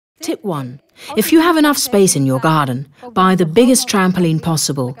Tip 1. If you have enough space in your garden, buy the biggest trampoline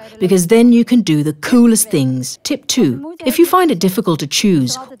possible, because then you can do the coolest things. Tip 2. If you find it difficult to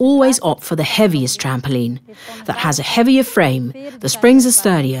choose, always opt for the heaviest trampoline. That has a heavier frame, the springs are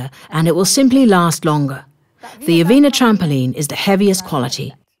sturdier, and it will simply last longer. The Avyna trampoline is the heaviest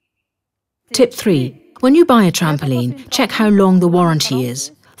quality. Tip 3. When you buy a trampoline, check how long the warranty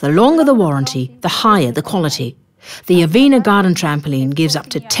is. The longer the warranty, the higher the quality. The Avyna garden trampoline gives up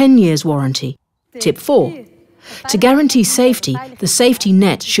to 10 years warranty. Tip 4. To guarantee safety, the safety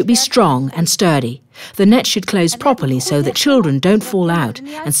net should be strong and sturdy. The net should close properly so that children don't fall out,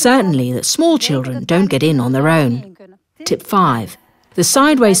 and certainly that small children don't get in on their own. Tip 5. The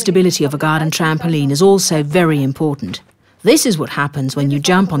sideways stability of a garden trampoline is also very important. This is what happens when you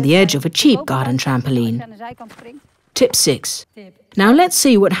jump on the edge of a cheap garden trampoline. Tip 6. Now let's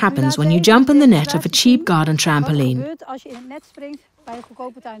see what happens when you jump in the net of a cheap garden trampoline.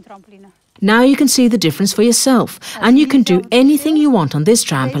 Now you can see the difference for yourself, and you can do anything you want on this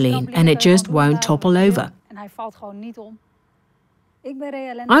trampoline and it just won't topple over.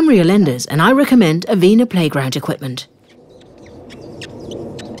 I'm Ria Lenders and I recommend Avyna playground equipment.